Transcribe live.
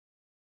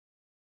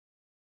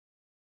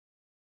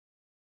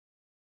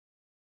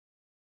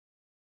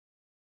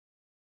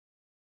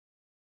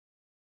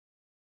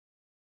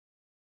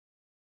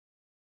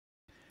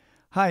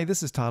Hi,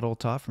 this is Todd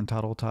Olthoff from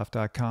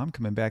toddolthoff.com,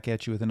 coming back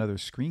at you with another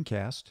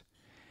screencast.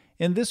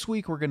 And this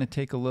week we're going to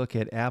take a look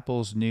at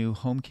Apple's new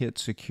HomeKit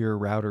Secure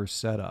Router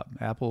setup.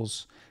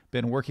 Apple's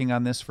been working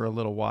on this for a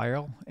little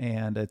while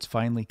and it's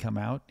finally come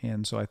out,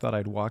 and so I thought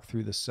I'd walk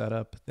through the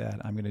setup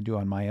that I'm going to do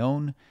on my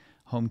own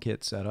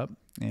HomeKit setup.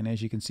 And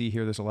as you can see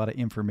here, there's a lot of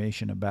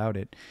information about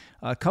it.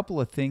 A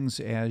couple of things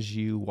as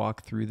you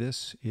walk through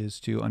this is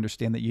to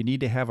understand that you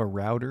need to have a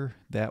router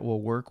that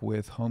will work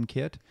with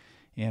HomeKit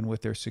and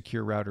with their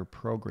Secure Router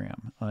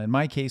program. In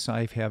my case,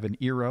 I have an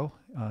Eero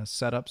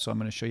setup, so I'm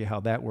going to show you how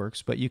that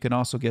works, but you can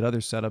also get other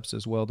setups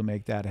as well to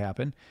make that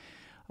happen.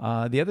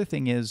 The other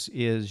thing is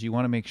you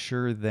want to make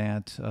sure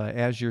that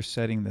as you're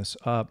setting this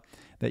up,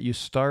 that you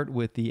start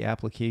with the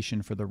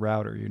application for the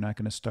router. You're not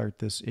going to start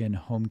this in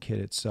HomeKit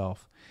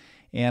itself.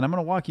 And I'm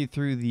going to walk you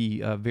through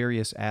the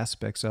various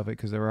aspects of it,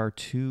 because there are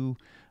two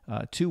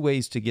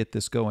ways to get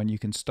this going. You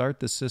can start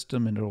the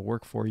system and it'll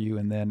work for you,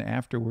 and then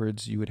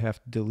afterwards you would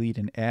have to delete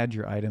and add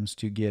your items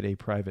to get a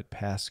private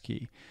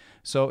passkey.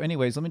 So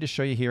anyways, let me just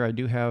show you here. I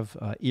do have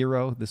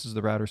Eero. This is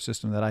the router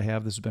system that I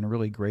have. This has been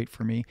really great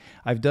for me.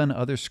 I've done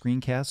other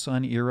screencasts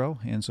on Eero,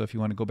 and so if you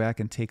want to go back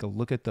and take a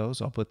look at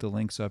those, I'll put the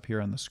links up here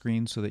on the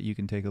screen so that you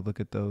can take a look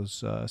at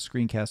those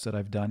screencasts that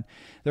I've done.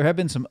 There have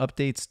been some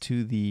updates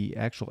to the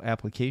actual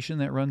application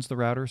that runs the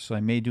router, so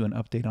I may do an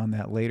update on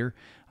that later,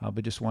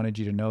 but just wanted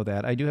you to know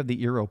that. I do have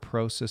the Eero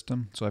Pro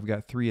system, so I've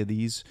got 3 of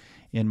these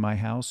in my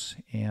house,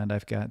 and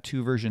I've got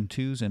 2 version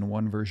 2s and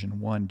 1 version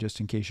 1,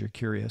 just in case you're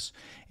curious.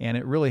 And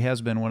it really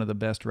has been one of the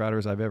best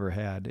routers I've ever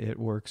had. It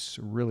works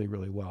really,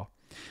 really well.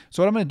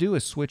 So what I'm going to do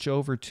is switch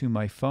over to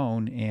my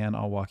phone and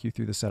I'll walk you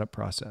through the setup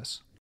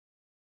process.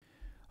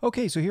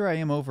 Okay, so here I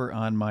am over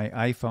on my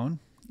iPhone,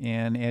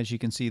 and as you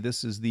can see,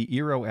 this is the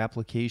Eero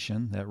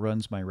application that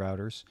runs my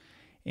routers.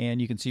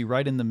 And you can see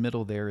right in the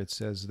middle there, it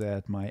says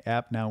that my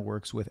app now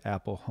works with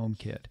Apple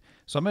HomeKit.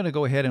 So I'm going to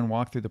go ahead and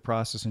walk through the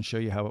process and show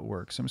you how it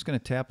works. I'm just going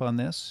to tap on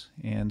this.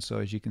 And so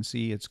as you can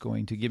see, it's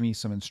going to give me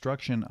some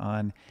instruction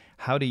on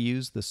how to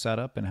use the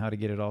setup and how to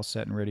get it all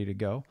set and ready to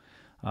go.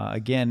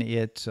 Again,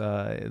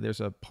 there's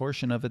a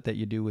portion of it that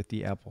you do with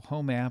the Apple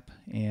Home app,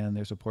 and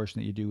there's a portion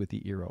that you do with the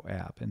Eero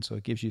app. And so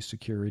it gives you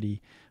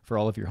security for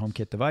all of your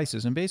HomeKit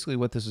devices. And basically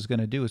what this is going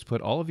to do is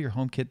put all of your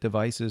HomeKit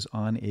devices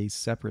on a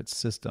separate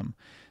system,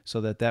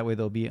 so that way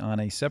they'll be on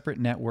a separate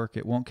network.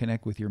 It won't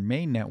connect with your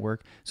main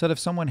network, so that if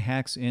someone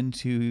hacks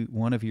into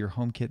one of your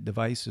HomeKit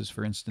devices,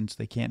 for instance,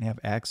 they can't have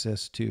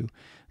access to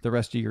the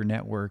rest of your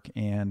network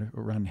and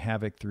run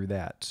havoc through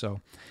that. So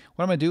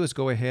what I'm going to do is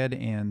go ahead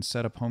and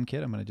set up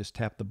HomeKit. I'm going to just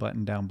tap the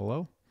button down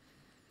below,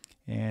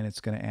 and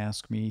it's going to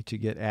ask me to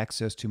get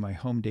access to my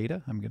home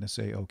data. I'm going to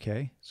say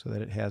OK, so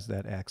that it has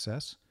that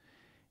access.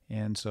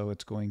 And so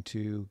it's going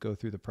to go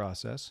through the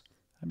process.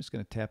 I'm just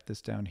going to tap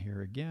this down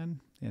here again,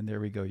 and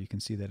there we go. You can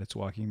see that it's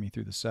walking me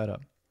through the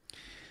setup.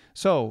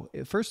 So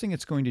first thing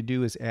it's going to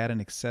do is add an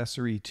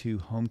accessory to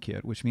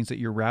HomeKit, which means that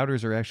your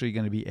routers are actually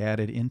going to be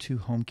added into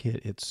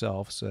HomeKit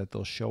itself, so that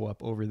they'll show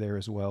up over there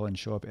as well and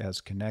show up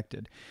as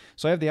connected.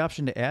 So I have the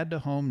option to add to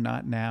home,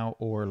 not now,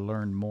 or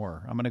learn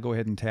more. I'm going to go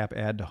ahead and tap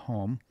add to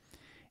home.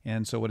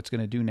 And so what it's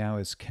going to do now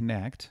is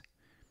connect,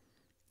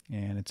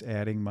 and it's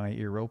adding my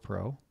Eero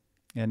Pro.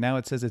 And now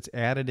it says it's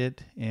added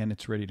it and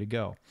it's ready to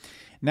go.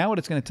 Now what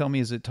it's going to tell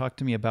me is talk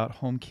to me about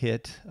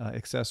HomeKit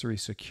accessory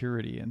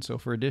security. And so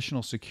for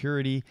additional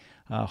security,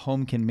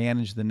 Home can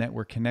manage the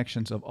network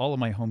connections of all of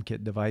my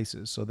HomeKit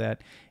devices, so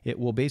that it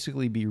will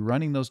basically be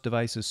running those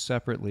devices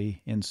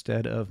separately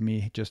instead of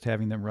me just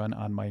having them run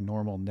on my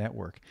normal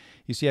network.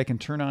 You see, I can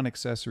turn on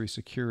accessory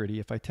security.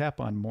 If I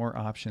tap on more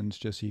options,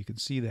 just so you can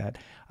see that,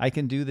 I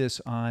can do this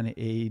on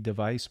a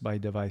device by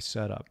device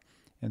setup.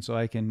 And so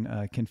I can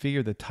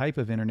configure the type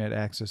of internet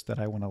access that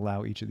I want to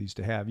allow each of these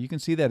to have. You can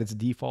see that it's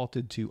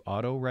defaulted to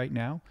auto right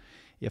now.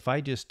 If I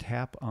just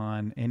tap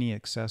on any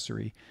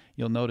accessory,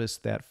 you'll notice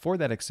that for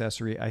that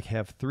accessory, I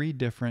have 3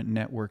 different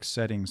network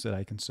settings that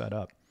I can set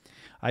up.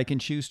 I can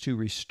choose to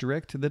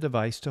restrict the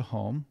device to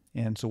home.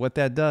 And so what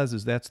that does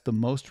is that's the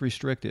most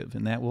restrictive,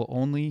 and that will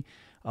only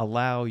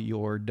allow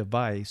your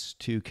device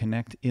to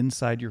connect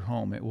inside your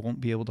home. It won't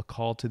be able to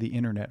call to the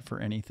internet for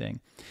anything.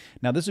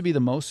 Now this would be the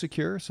most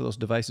secure, so those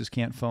devices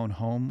can't phone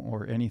home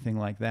or anything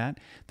like that.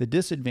 The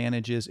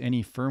disadvantage is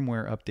any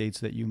firmware updates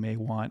that you may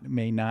want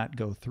may not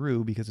go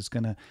through, because it's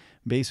going to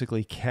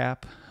basically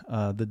cap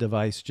the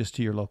device just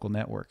to your local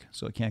network,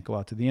 so it can't go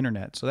out to the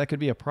internet. So that could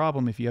be a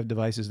problem if you have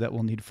devices that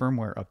will need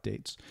firmware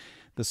updates.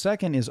 The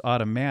second is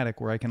automatic,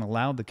 where I can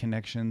allow the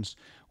connections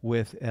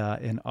with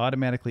an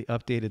automatically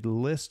updated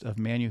list of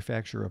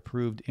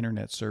manufacturer-approved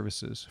internet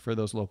services for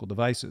those local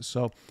devices.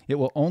 So it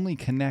will only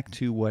connect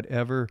to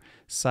whatever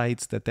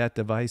sites that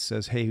device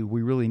says, hey,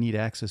 we really need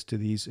access to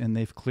these, and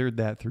they've cleared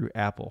that through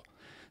Apple.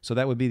 So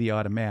that would be the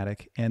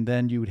automatic. And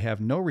then you would have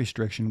no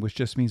restriction, which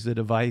just means the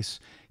device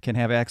can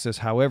have access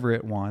however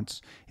it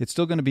wants. It's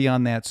still going to be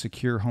on that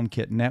secure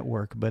HomeKit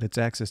network, but its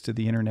access to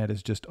the internet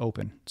is just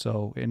open.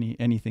 So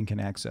anything can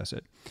access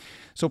it.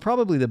 So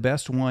probably the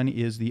best one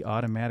is the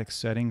automatic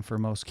setting for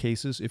most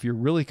cases. If you're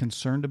really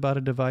concerned about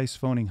a device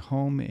phoning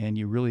home and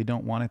you really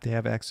don't want it to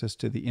have access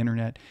to the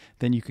internet,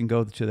 then you can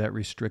go to that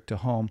restrict to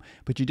home.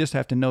 But you just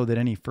have to know that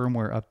any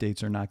firmware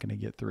updates are not going to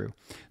get through.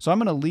 So I'm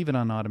going to leave it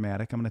on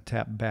automatic. I'm going to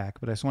tap back,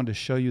 but I just wanted to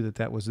show you that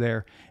that was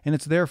there. And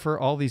it's there for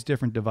all these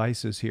different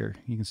devices here.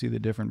 You can see the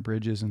different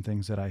bridges and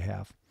things that I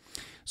have.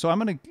 So I'm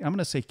going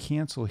to say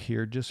cancel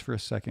here just for a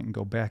second and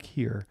go back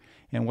here.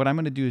 And what I'm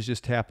going to do is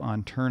just tap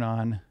on turn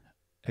on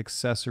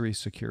accessory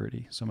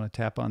security. So I'm going to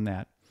tap on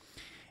that.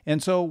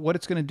 And so what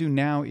it's going to do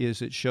now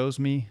is it shows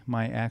me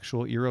my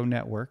actual Eero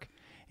network,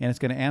 and it's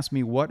going to ask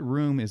me what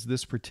room is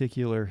this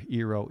particular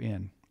Eero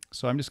in.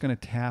 So I'm just going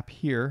to tap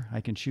here.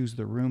 I can choose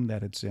the room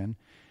that it's in.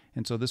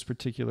 And so this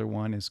particular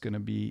one is going to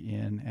be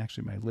in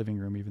actually my living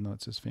room, even though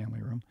it says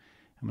family room.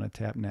 I'm going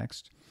to tap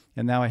next.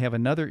 And now I have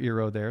another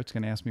Eero there. It's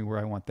going to ask me where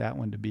I want that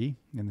one to be.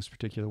 And this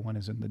particular one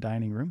is in the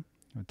dining room.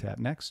 I'm going to tap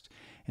next.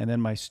 And then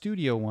my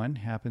studio one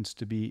happens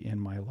to be in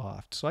my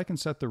loft. So I can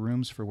set the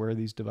rooms for where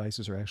these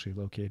devices are actually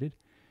located.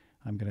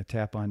 I'm going to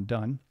tap on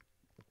done.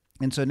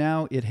 And so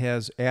now it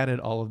has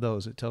added all of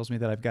those. It tells me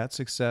that I've got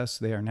success.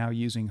 They are now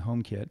using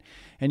HomeKit.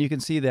 And you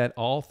can see that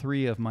all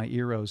three of my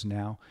Eeros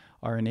now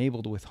are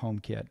enabled with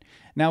HomeKit.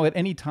 Now at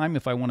any time,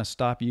 if I want to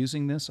stop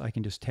using this, I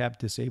can just tap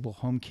disable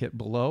HomeKit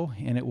below,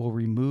 and it will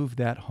remove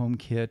that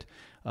HomeKit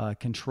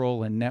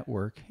control and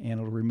network, and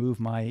it'll remove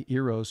my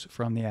Eeros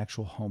from the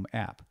actual Home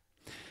app.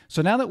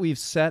 So now that we've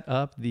set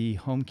up the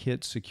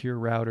HomeKit Secure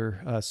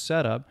Router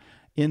setup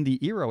in the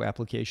Eero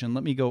application,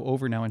 let me go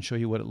over now and show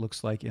you what it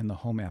looks like in the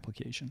Home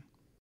application.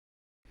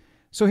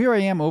 So here I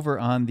am over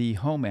on the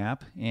Home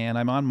app, and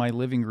I'm on my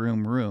living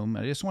room.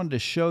 I just wanted to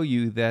show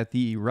you that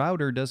the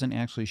router doesn't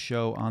actually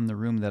show on the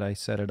room that I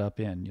set it up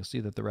in. You'll see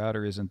that the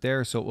router isn't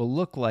there, so it will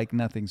look like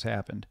nothing's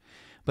happened.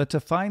 But to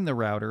find the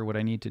router, what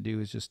I need to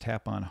do is just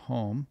tap on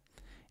Home,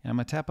 and I'm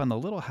going to tap on the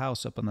little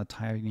house up on the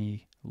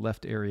tiny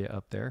left area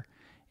up there.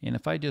 And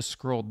if I just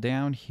scroll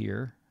down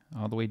here,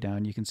 all the way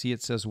down, you can see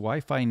it says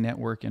Wi-Fi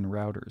network and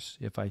routers.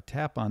 If I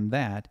tap on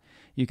that,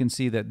 you can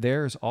see that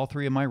there's all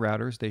three of my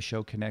routers. They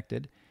show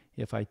connected.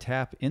 If I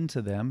tap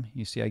into them,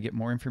 you see I get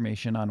more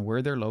information on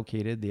where they're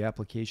located, the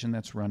application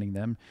that's running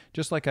them,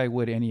 just like I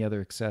would any other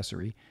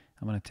accessory.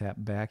 I'm going to tap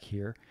back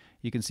here.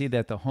 You can see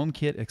that the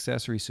HomeKit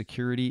accessory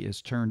security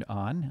is turned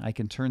on. I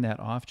can turn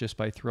that off just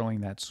by throwing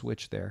that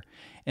switch there.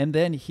 And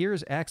then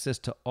here's access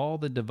to all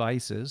the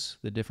devices,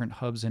 the different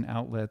hubs and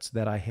outlets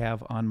that I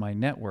have on my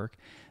network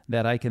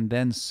that I can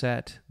then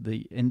set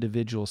the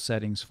individual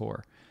settings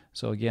for.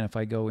 So again, if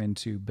I go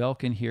into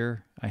Belkin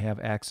here, I have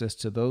access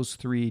to those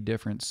three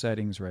different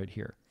settings right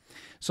here.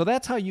 So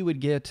that's how you would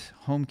get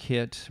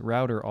HomeKit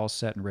Router all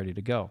set and ready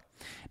to go.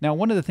 Now,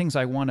 one of the things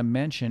I want to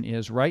mention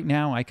is right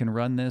now I can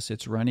run this.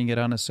 It's running it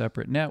on a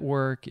separate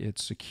network.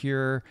 It's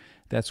secure.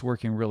 That's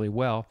working really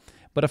well.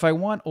 But if I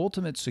want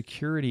ultimate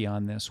security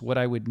on this, what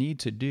I would need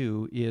to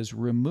do is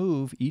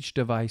remove each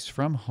device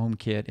from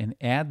HomeKit and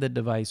add the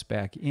device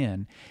back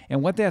in.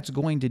 And what that's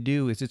going to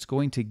do is it's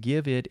going to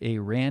give it a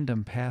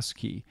random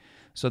passkey.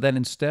 So that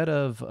instead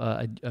of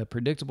a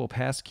predictable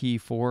passkey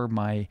for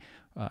my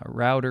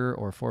router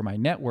or for my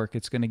network,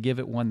 it's going to give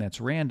it one that's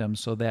random,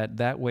 so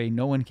that way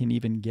no one can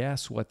even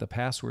guess what the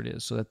password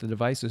is, so that the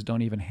devices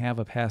don't even have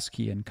a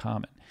passkey in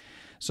common.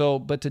 So,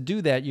 but to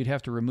do that, you'd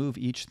have to remove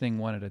each thing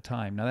one at a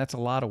time. Now, that's a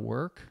lot of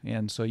work,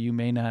 and so you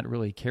may not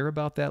really care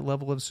about that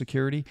level of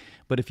security,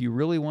 but if you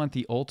really want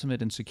the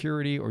ultimate in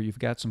security, or you've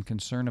got some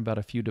concern about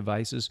a few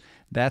devices,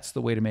 that's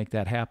the way to make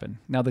that happen.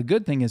 Now, the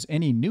good thing is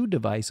any new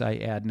device I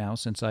add now,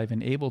 since I've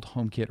enabled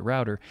HomeKit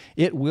Router,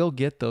 it will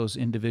get those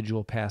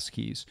individual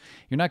passkeys.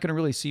 You're not going to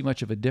really see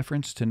much of a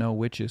difference to know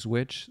which is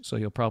which, so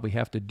you'll probably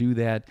have to do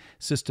that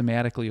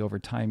systematically over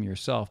time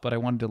yourself, but I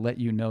wanted to let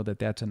you know that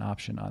that's an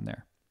option on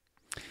there.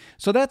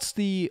 So that's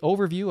the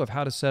overview of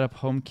how to set up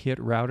HomeKit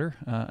Router.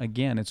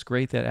 Again, it's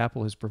great that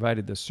Apple has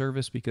provided this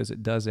service because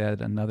it does add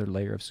another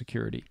layer of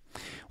security.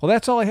 Well,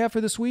 that's all I have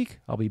for this week.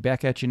 I'll be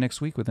back at you next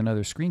week with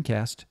another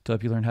screencast to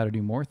help you learn how to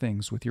do more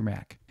things with your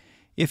Mac.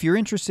 If you're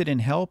interested in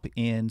help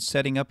in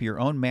setting up your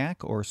own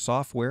Mac or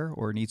software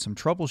or need some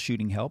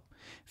troubleshooting help,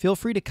 feel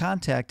free to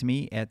contact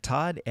me at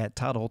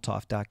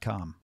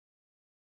todd@toddolthoff.com.